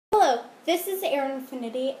This is Air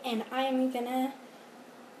Infinity, and I am gonna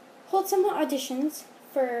hold some auditions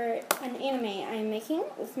for an anime I am making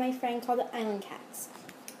with my friend called Island Cats.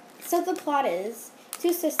 So the plot is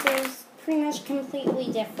two sisters, pretty much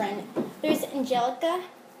completely different. There's Angelica.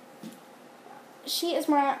 She is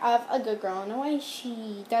more of a good girl in a way.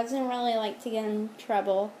 She doesn't really like to get in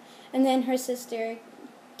trouble. And then her sister,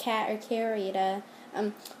 Kat or Carita,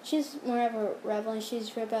 she's more of a rebel and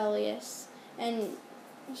she's rebellious. And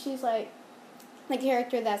she's like the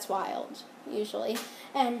character that's wild, usually.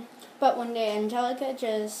 But one day Angelica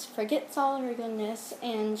just forgets all her goodness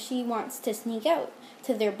and she wants to sneak out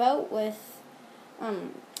to their boat with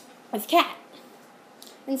Kat.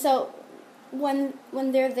 And so when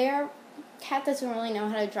they're there, Kat doesn't really know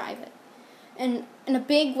how to drive it. And in a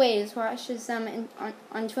big wave washes them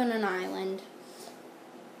onto an island.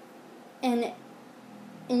 And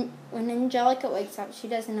when Angelica wakes up, she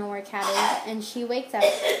doesn't know where Kat is, and she wakes up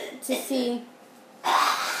to see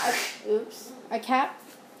a cat.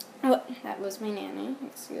 Oh, that was my nanny.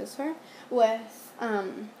 Excuse her. With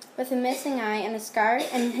a missing eye and a scar,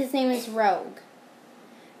 and his name is Rogue.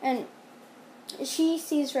 And she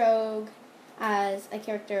sees Rogue as a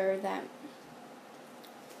character that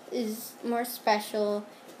is more special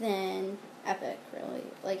than Epic, really.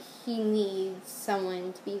 Like, he needs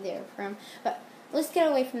someone to be there for him. But let's get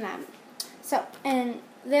away from that. So, and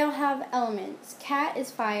they'll have elements. Kat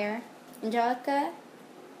is fire. Angelica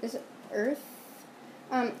is earth.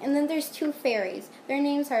 And then there's two fairies. Their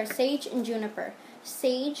names are Sage and Juniper.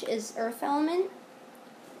 Sage is earth element.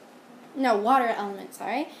 No, water element,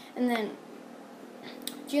 sorry. And then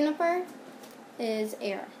Juniper is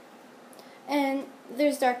air. And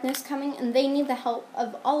there's darkness coming, and they need the help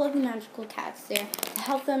of all of the magical cats there to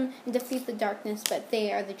help them defeat the darkness, but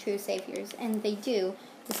they are the true saviors, and they do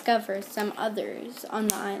discover some others on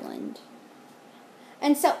the island.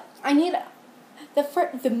 And so, I need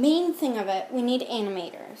the main thing of it, we need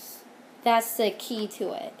animators. That's the key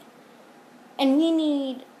to it. And we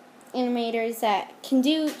need animators that can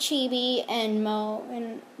do chibi and mo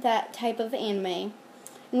and that type of anime.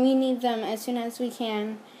 And we need them as soon as we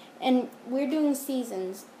can. And we're doing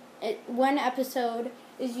seasons. One episode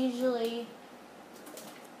is usually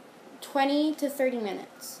 20 to 30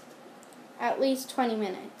 minutes. At least 20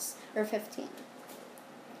 minutes or 15.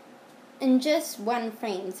 And just one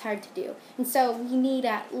frame is hard to do. And so we need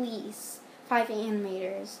at least 5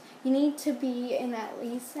 animators. You need to be in at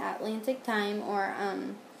least Atlantic time or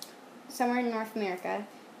somewhere in North America,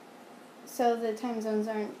 so the time zones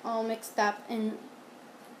aren't all mixed up. And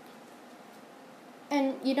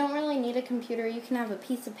you don't really need a computer. You can have a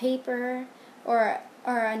piece of paper or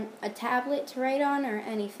a tablet to write on or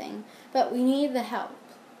anything. But we need the help.